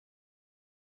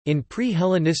In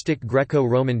pre-Hellenistic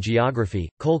Greco-Roman geography,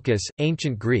 Colchis,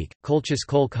 ancient Greek, Kolchis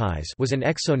Kolchis, was an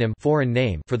exonym foreign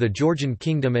name for the Georgian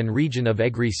kingdom and region of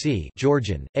Egrisi,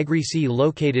 Georgian, Egrisi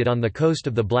located on the coast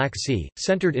of the Black Sea,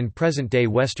 centered in present-day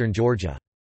western Georgia.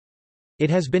 It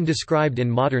has been described in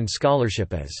modern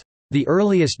scholarship as the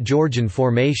earliest Georgian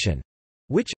formation,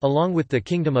 which, along with the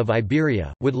Kingdom of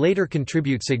Iberia, would later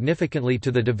contribute significantly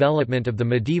to the development of the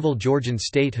medieval Georgian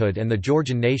statehood and the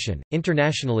Georgian nation.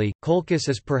 Internationally, Colchis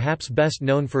is perhaps best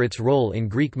known for its role in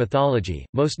Greek mythology,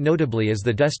 most notably as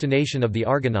the destination of the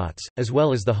Argonauts, as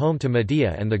well as the home to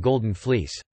Medea and the Golden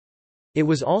Fleece. It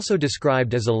was also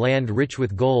described as a land rich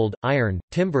with gold, iron,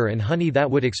 timber and honey that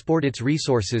would export its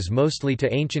resources mostly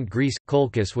to ancient Greece.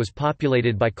 Colchis was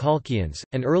populated by Colchians,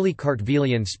 an early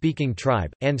Kartvelian-speaking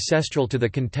tribe, ancestral to the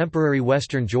contemporary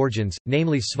Western Georgians,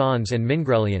 namely Svans and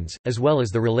Mingrelians, as well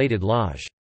as the related Laj.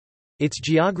 Its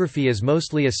geography is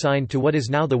mostly assigned to what is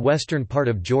now the western part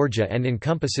of Georgia and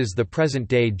encompasses the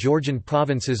present-day Georgian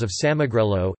provinces of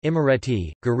Samogrelo,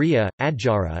 Imereti, Guria,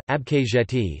 Adjara,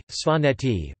 Abkhazeti,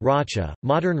 Svaneti, Racha,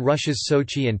 modern Russia's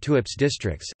Sochi and Tuapse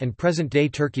districts, and present-day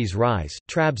Turkey's Rize,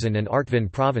 Trabzon and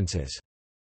Artvin provinces.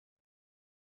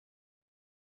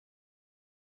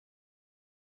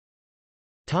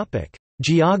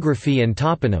 Geography and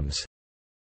toponyms.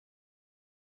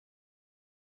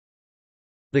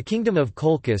 The kingdom of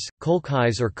Colchis,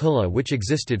 Kolchis or Kulla, which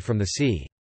existed from the c.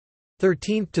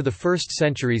 13th to the 1st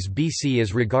centuries BC,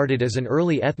 is regarded as an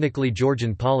early ethnically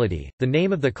Georgian polity. The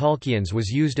name of the Colchians was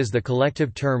used as the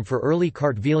collective term for early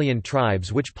Kartvelian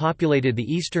tribes which populated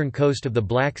the eastern coast of the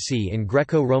Black Sea in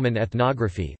Greco-Roman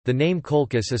ethnography. The name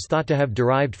Colchis is thought to have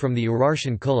derived from the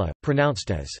Urartian Kulla, pronounced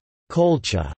as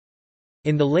Kolcha.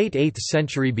 In the late 8th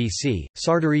century BC,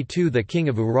 Sardari II, the king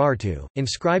of Urartu,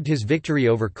 inscribed his victory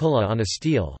over Kulla on a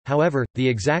stele. However, the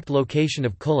exact location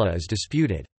of Kulla is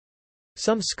disputed.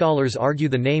 Some scholars argue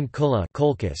the name Kulla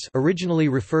originally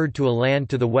referred to a land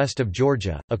to the west of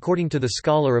Georgia. According to the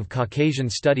scholar of Caucasian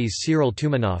studies Cyril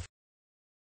Tumanov,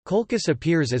 Colchis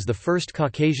appears as the first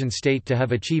Caucasian state to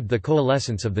have achieved the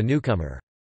coalescence of the newcomer.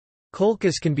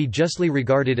 Colchis can be justly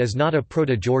regarded as not a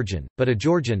Proto-Georgian, but a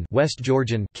Georgian, West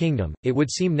Georgian kingdom. It would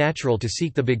seem natural to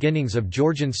seek the beginnings of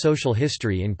Georgian social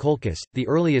history in Colchis, the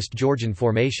earliest Georgian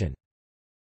formation.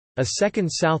 A second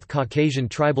South Caucasian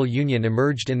tribal union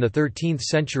emerged in the 13th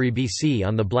century BC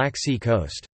on the Black Sea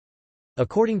coast.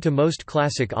 According to most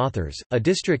classic authors, a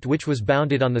district which was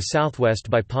bounded on the southwest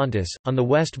by Pontus, on the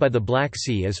west by the Black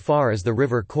Sea as far as the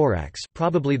river Korax,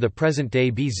 probably the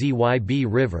present-day Bzyb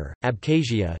River,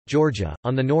 Abkhazia, Georgia,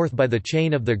 on the north by the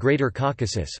chain of the Greater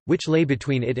Caucasus, which lay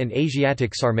between it and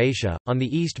Asiatic Sarmatia, on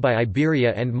the east by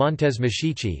Iberia and Montes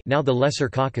Mashichi, now the Lesser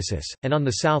Caucasus, and on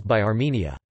the south by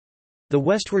Armenia. The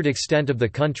westward extent of the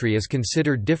country is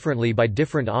considered differently by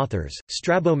different authors.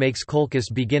 Strabo makes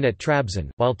Colchis begin at Trabzon,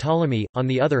 while Ptolemy, on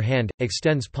the other hand,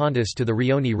 extends Pontus to the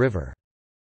Rioni River.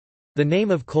 The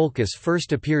name of Colchis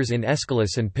first appears in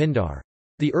Aeschylus and Pindar.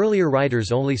 The earlier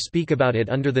writers only speak about it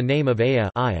under the name of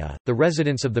Aya, the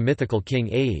residence of the mythical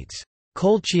king Aedes.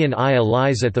 Colchian Aya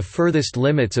lies at the furthest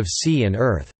limits of sea and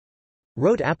earth,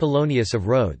 wrote Apollonius of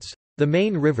Rhodes. The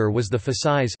main river was the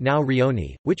Phasis, now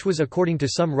Rioni, which was according to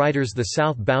some writers the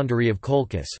south boundary of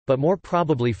Colchis, but more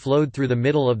probably flowed through the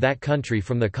middle of that country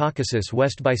from the Caucasus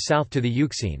west by south to the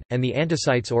Euxine, and the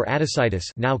Anticites or Atticitus,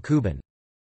 now Kuban.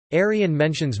 Arrian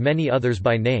mentions many others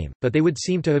by name, but they would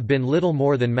seem to have been little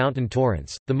more than mountain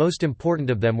torrents. The most important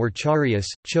of them were Charius,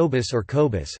 Chobus or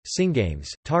Cobus, Singames,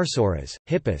 Tarsoras,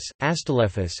 Hippus,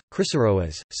 Astalephus,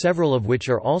 Chrysaroas, several of which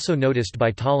are also noticed by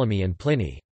Ptolemy and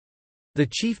Pliny. The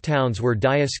chief towns were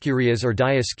Dioscurias or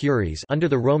Dioscuries, under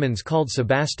the Romans called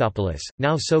Sebastopolis,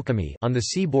 now Sokami, on the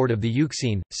seaboard of the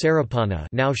Euxine, Sarapana,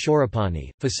 now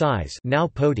Shorapani, Phasis, now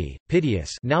Poti, Pityus,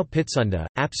 now Pitsunda,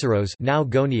 Apsaros, now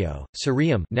Gonio,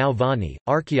 Cerium, now Vani,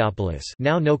 Archaeopolis,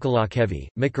 now Nokalakevi,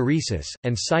 Makaresis,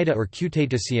 and Sida or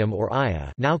Cutatium or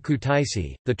Aya, now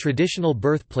Kutaisi, the traditional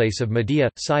birthplace of Medea.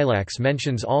 Silax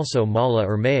mentions also Mala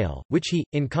or Mael, which he,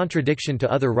 in contradiction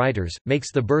to other writers,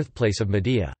 makes the birthplace of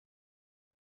Medea.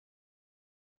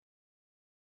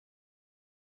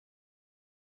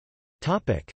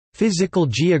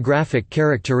 Physical-geographic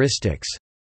characteristics.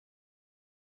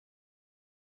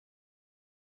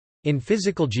 In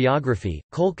physical geography,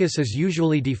 Colchis is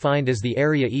usually defined as the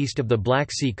area east of the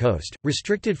Black Sea coast,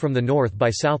 restricted from the north by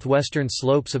southwestern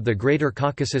slopes of the Greater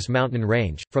Caucasus mountain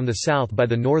range, from the south by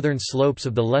the northern slopes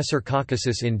of the Lesser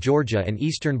Caucasus in Georgia and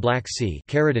eastern Black Sea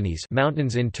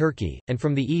mountains in Turkey, and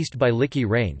from the east by Liki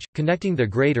Range, connecting the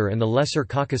Greater and the Lesser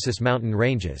Caucasus mountain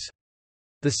ranges.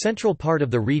 The central part of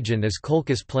the region is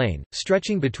Colchis Plain,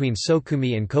 stretching between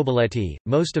Sokumi and Kobaleti,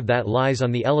 most of that lies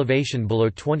on the elevation below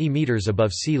 20 meters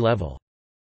above sea level.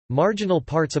 Marginal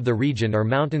parts of the region are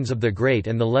mountains of the Great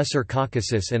and the Lesser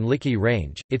Caucasus and Liki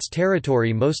Range. Its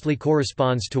territory mostly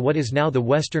corresponds to what is now the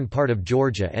western part of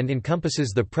Georgia and encompasses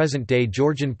the present-day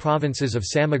Georgian provinces of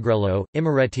Samogrelo,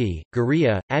 Imereti,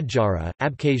 Guria, Adjara,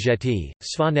 Abkhazeti,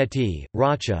 Svaneti,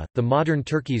 Racha, the modern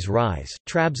Turkey's Rise,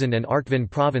 Trabzon and Artvin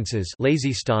provinces,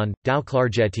 Lazistan,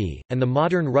 Dauklarjeti, and the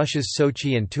modern Russia's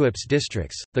Sochi and Tuapse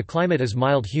districts. The climate is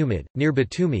mild-humid. Near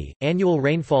Batumi, annual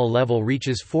rainfall level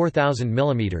reaches 4,000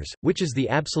 mm, which is the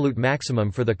absolute maximum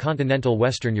for the continental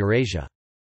Western Eurasia.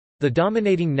 The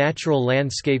dominating natural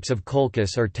landscapes of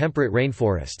Colchis are temperate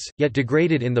rainforests, yet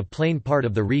degraded in the plain part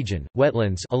of the region,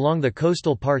 wetlands along the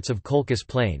coastal parts of Colchis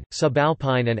Plain,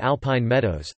 subalpine and alpine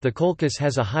meadows. The Colchis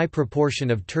has a high proportion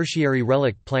of tertiary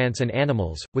relic plants and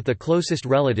animals, with the closest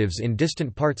relatives in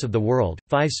distant parts of the world: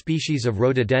 5 species of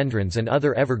rhododendrons and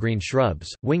other evergreen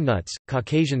shrubs, wingnuts,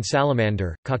 Caucasian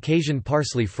salamander, Caucasian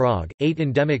parsley frog, 8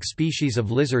 endemic species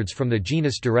of lizards from the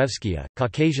genus Derevskia,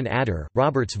 Caucasian adder,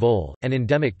 Robert's vole, and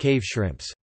endemic cave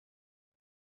shrimps.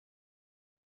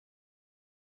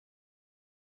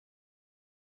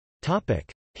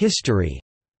 History.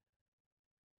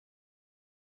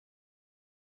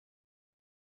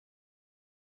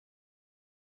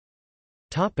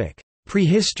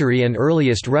 Prehistory and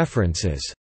earliest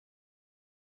references.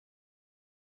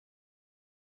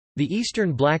 The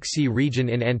eastern Black Sea region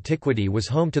in antiquity was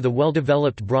home to the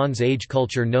well-developed Bronze Age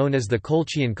culture known as the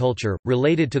Colchian culture,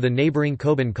 related to the neighboring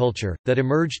Koban culture, that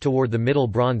emerged toward the Middle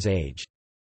Bronze Age.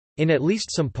 In at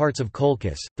least some parts of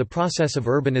Colchis, the process of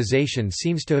urbanization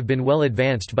seems to have been well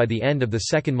advanced by the end of the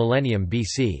 2nd millennium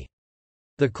BC.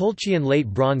 The Colchian Late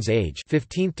Bronze Age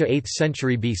 15th to 8th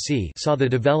century BC saw the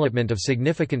development of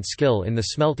significant skill in the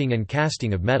smelting and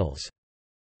casting of metals.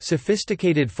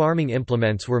 Sophisticated farming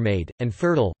implements were made, and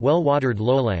fertile, well-watered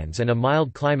lowlands and a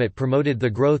mild climate promoted the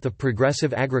growth of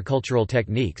progressive agricultural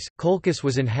techniques. Colchis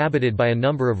was inhabited by a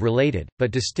number of related,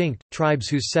 but distinct, tribes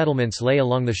whose settlements lay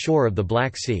along the shore of the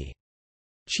Black Sea.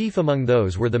 Chief among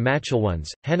those were the Machilwans,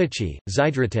 Henichi,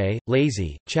 Zydrate,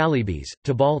 Lazy, Chalybes,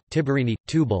 Tabal, Tiberini,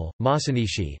 Tubal,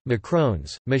 Masanishi,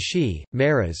 Macrones, Mashi,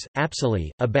 Maras, Apsali,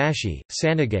 Abashi,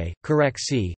 Sanagay,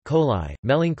 Karaksi, Kolai,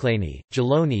 Melinklani,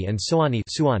 Jaloni and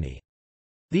Suani.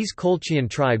 These Colchian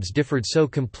tribes differed so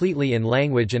completely in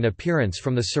language and appearance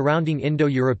from the surrounding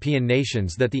Indo-European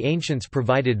nations that the ancients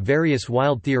provided various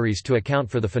wild theories to account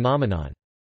for the phenomenon.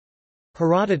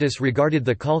 Herodotus regarded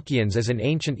the Colchians as an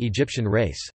ancient Egyptian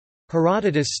race.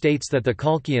 Herodotus states that the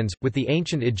Colchians, with the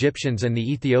ancient Egyptians and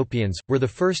the Ethiopians, were the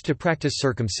first to practice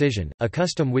circumcision, a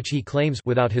custom which he claims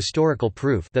without historical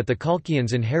proof that the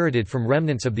Colchians inherited from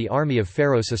remnants of the army of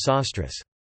Pharaoh Sesostris.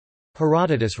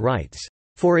 Herodotus writes,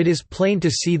 "For it is plain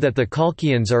to see that the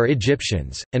Colchians are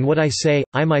Egyptians, and what I say,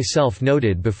 I myself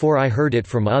noted before I heard it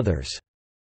from others.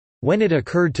 When it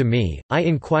occurred to me, I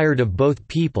inquired of both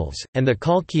peoples, and the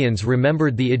Colchians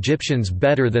remembered the Egyptians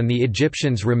better than the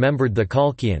Egyptians remembered the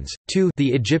Colchians. 2.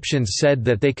 The Egyptians said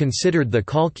that they considered the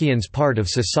Colchians part of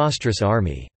Sesostris'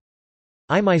 army.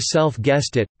 I myself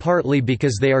guessed it, partly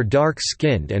because they are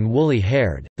dark-skinned and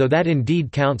woolly-haired, though that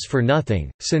indeed counts for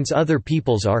nothing, since other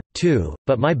peoples are, too,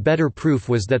 but my better proof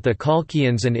was that the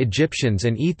Colchians and Egyptians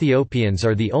and Ethiopians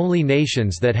are the only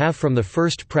nations that have from the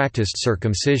first practiced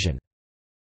circumcision."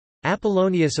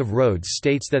 Apollonius of Rhodes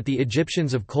states that the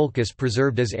Egyptians of Colchis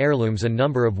preserved as heirlooms a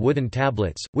number of wooden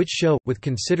tablets, which show, with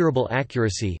considerable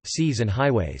accuracy, seas and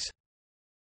highways.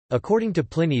 According to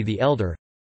Pliny the Elder,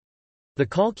 the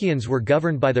Colchians were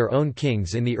governed by their own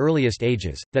kings in the earliest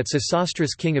ages, that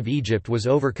Sesostris king of Egypt was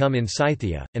overcome in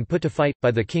Scythia, and put to fight,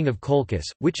 by the king of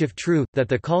Colchis, which if true, that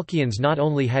the Colchians not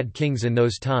only had kings in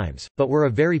those times, but were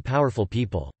a very powerful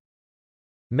people.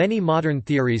 Many modern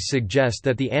theories suggest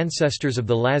that the ancestors of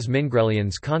the Las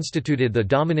Mingrelians constituted the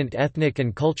dominant ethnic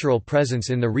and cultural presence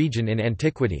in the region in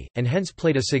antiquity, and hence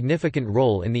played a significant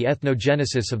role in the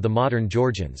ethnogenesis of the modern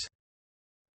Georgians.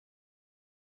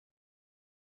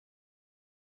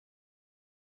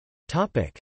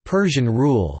 Persian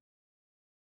rule.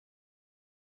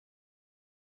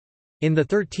 In the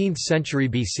 13th century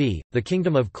BC, the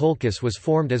kingdom of Colchis was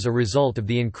formed as a result of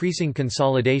the increasing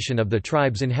consolidation of the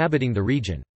tribes inhabiting the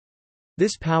region.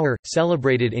 This power,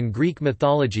 celebrated in Greek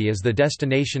mythology as the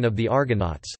destination of the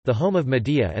Argonauts, the home of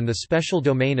Medea and the special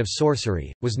domain of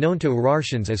sorcery, was known to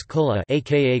Urartians as Kulla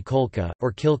aka Kolka,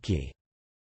 or Kilki.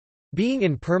 Being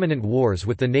in permanent wars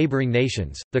with the neighboring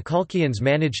nations, the Colchians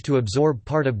managed to absorb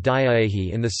part of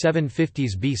Diaehi in the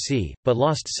 750s BC, but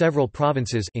lost several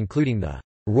provinces including the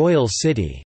royal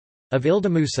city of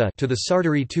Ildemusa to the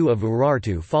Sardari II of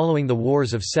Urartu following the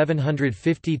wars of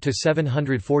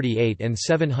 750–748 and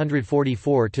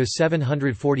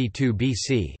 744–742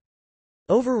 BC.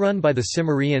 Overrun by the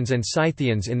Cimmerians and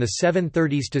Scythians in the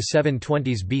 730s to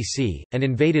 720s BC, and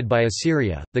invaded by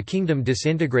Assyria, the kingdom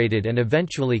disintegrated and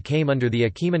eventually came under the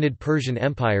Achaemenid Persian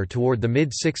Empire toward the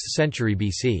mid-6th century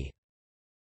BC.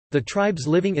 The tribes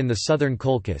living in the southern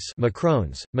Colchis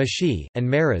Macrones, Mashi, and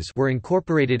Meres were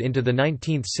incorporated into the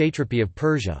 19th satrapy of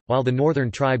Persia, while the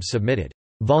northern tribes submitted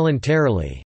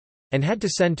voluntarily and had to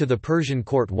send to the Persian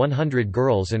court 100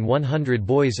 girls and 100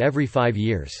 boys every 5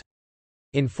 years.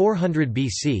 In 400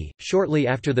 BC, shortly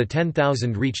after the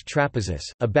 10,000 reached Trapezus,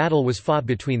 a battle was fought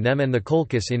between them and the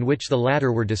Colchis in which the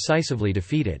latter were decisively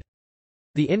defeated.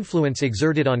 The influence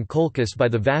exerted on Colchis by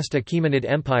the vast Achaemenid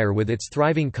Empire with its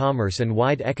thriving commerce and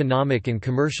wide economic and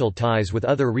commercial ties with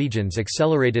other regions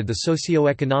accelerated the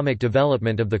socio-economic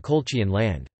development of the Colchian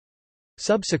land.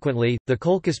 Subsequently, the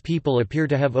Colchis people appear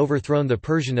to have overthrown the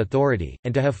Persian authority,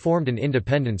 and to have formed an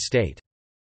independent state.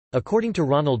 According to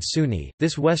Ronald Sunni,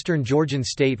 this western Georgian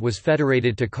state was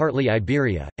federated to Kartli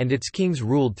Iberia, and its kings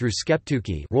ruled through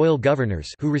skeptuki royal governors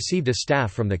who received a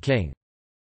staff from the king.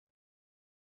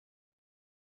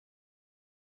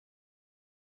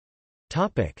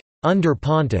 Under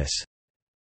Pontus.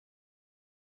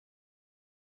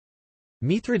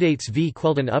 Mithridates V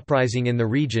quelled an uprising in the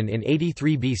region in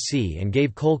 83 BC and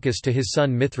gave Colchis to his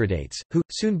son Mithridates, who,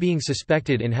 soon being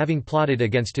suspected in having plotted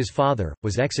against his father,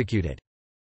 was executed.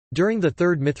 During the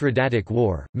Third Mithridatic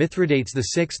War, Mithridates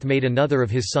VI made another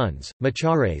of his sons,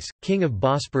 Machares, king of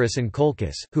Bosporus and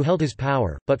Colchis, who held his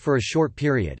power, but for a short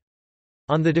period.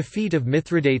 On the defeat of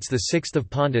Mithridates VI of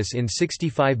Pontus in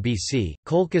 65 BC,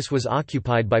 Colchis was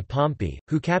occupied by Pompey,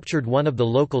 who captured one of the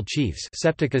local chiefs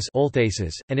Septicus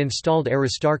Olthasus, and installed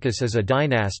Aristarchus as a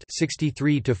dynast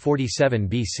 63–47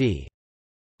 BC.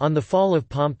 On the fall of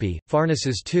Pompey,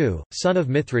 Pharnaces II, son of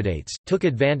Mithridates, took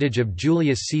advantage of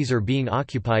Julius Caesar being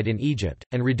occupied in Egypt,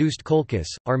 and reduced Colchis,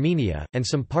 Armenia, and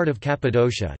some part of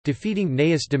Cappadocia, defeating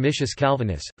Gnaeus Domitius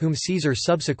Calvinus, whom Caesar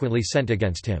subsequently sent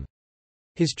against him.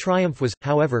 His triumph was,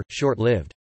 however,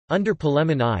 short-lived. Under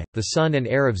Polemon I, the son and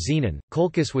heir of Zenon,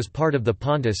 Colchis was part of the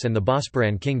Pontus and the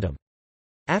Bosporan kingdom.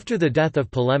 After the death of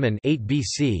Polemon 8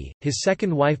 BC, his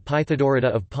second wife Pythodorida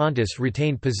of Pontus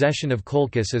retained possession of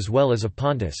Colchis as well as of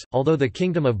Pontus, although the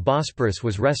kingdom of Bosporus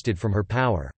was wrested from her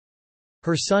power.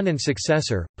 Her son and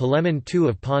successor, Polemon II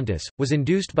of Pontus, was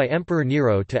induced by Emperor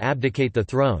Nero to abdicate the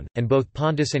throne, and both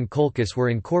Pontus and Colchis were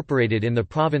incorporated in the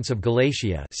province of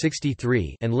Galatia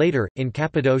 63 and later, in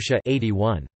Cappadocia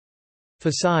 81.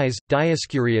 Phasis,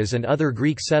 Dioscurias and other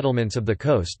Greek settlements of the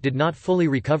coast did not fully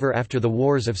recover after the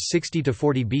wars of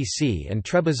 60–40 BC, and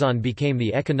Trebizond became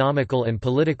the economical and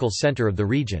political center of the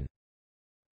region.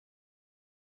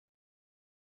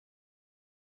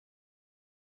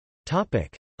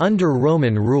 Under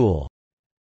Roman rule.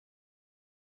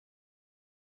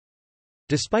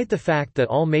 Despite the fact that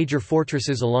all major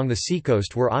fortresses along the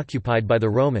seacoast were occupied by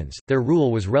the Romans, their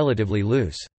rule was relatively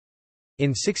loose.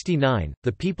 In 69,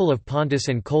 the people of Pontus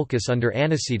and Colchis under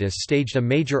Anicetus staged a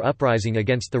major uprising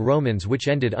against the Romans which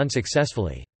ended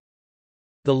unsuccessfully.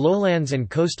 The lowlands and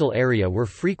coastal area were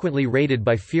frequently raided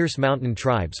by fierce mountain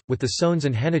tribes, with the Sones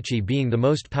and Henici being the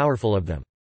most powerful of them.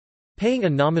 Paying a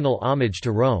nominal homage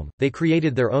to Rome, they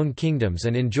created their own kingdoms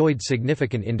and enjoyed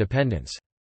significant independence.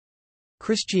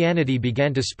 Christianity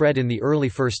began to spread in the early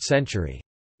 1st century.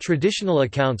 Traditional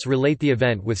accounts relate the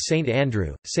event with Saint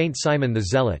Andrew, Saint Simon the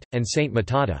Zealot, and Saint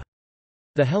Matada.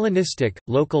 The Hellenistic,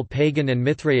 local pagan and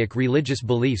Mithraic religious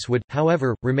beliefs would,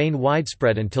 however, remain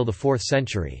widespread until the 4th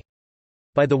century.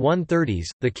 By the 130s,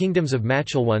 the kingdoms of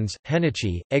Machelwans,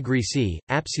 Henici, Egrisi,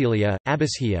 Apsilia,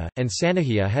 Abassia, and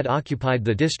Sanahia had occupied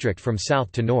the district from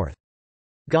south to north.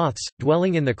 Goths,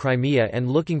 dwelling in the Crimea and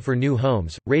looking for new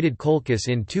homes, raided Colchis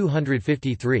in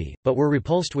 253, but were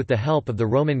repulsed with the help of the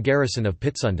Roman garrison of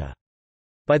Pitsunda.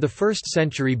 By the 1st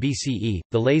century BCE,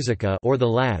 the Lazica or the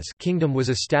Laz kingdom was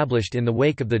established in the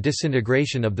wake of the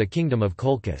disintegration of the kingdom of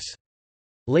Colchis.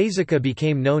 Lazica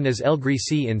became known as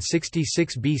Egrisi in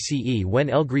 66 BCE when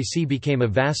Egrisi became a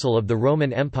vassal of the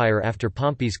Roman Empire after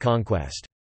Pompey's conquest.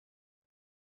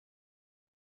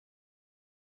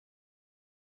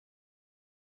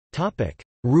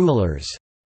 Rulers.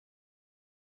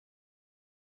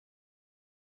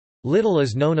 Little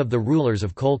is known of the rulers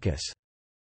of Colchis.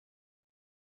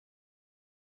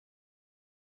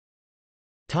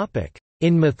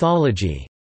 In mythology.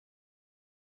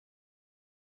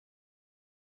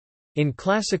 In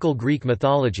classical Greek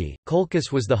mythology,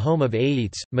 Colchis was the home of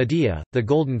Aetes, Medea, the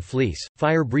Golden Fleece,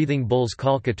 fire-breathing bulls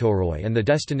Kalkatoroi, and the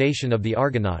destination of the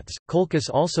Argonauts. Colchis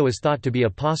also is thought to be a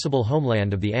possible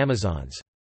homeland of the Amazons.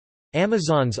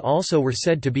 Amazons also were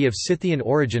said to be of Scythian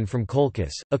origin from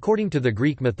Colchis. According to the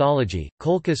Greek mythology,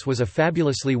 Colchis was a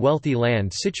fabulously wealthy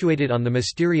land situated on the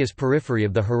mysterious periphery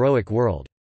of the heroic world.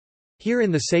 Here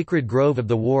in the sacred grove of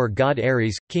the war god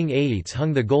Ares, King Aetes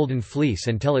hung the Golden Fleece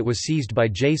until it was seized by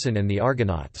Jason and the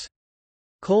Argonauts.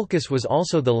 Colchis was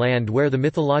also the land where the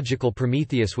mythological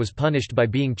Prometheus was punished by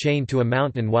being chained to a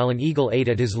mountain while an eagle ate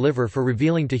at his liver for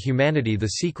revealing to humanity the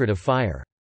secret of fire.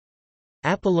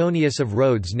 Apollonius of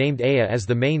Rhodes named Aea as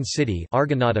the main city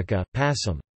Argonautica,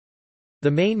 Passum.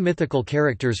 The main mythical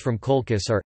characters from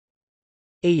Colchis are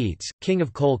Aetes, king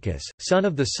of Colchis, son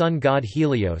of the sun god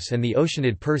Helios and the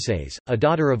Oceanid Perses, a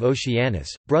daughter of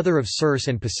Oceanus, brother of Circe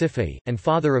and Pasiphae, and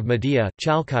father of Medea,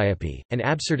 Chalciope, and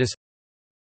Absyrtus.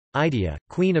 Idea,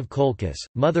 queen of Colchis,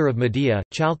 mother of Medea,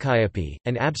 Chalciope,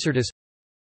 and Absyrtus.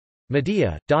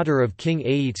 Medea, daughter of King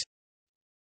Aetes.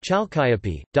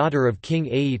 Chalciope, daughter of King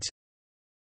Aetes.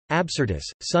 Absyrtus,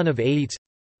 son of Aetes.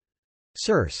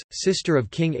 Circe, sister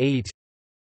of King Aetes.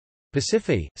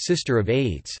 Pasiphae, sister of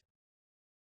Aetes.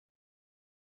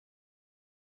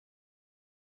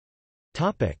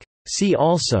 See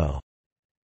also: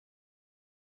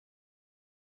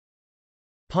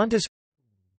 Pontus,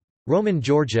 Roman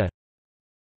Georgia.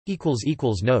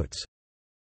 Notes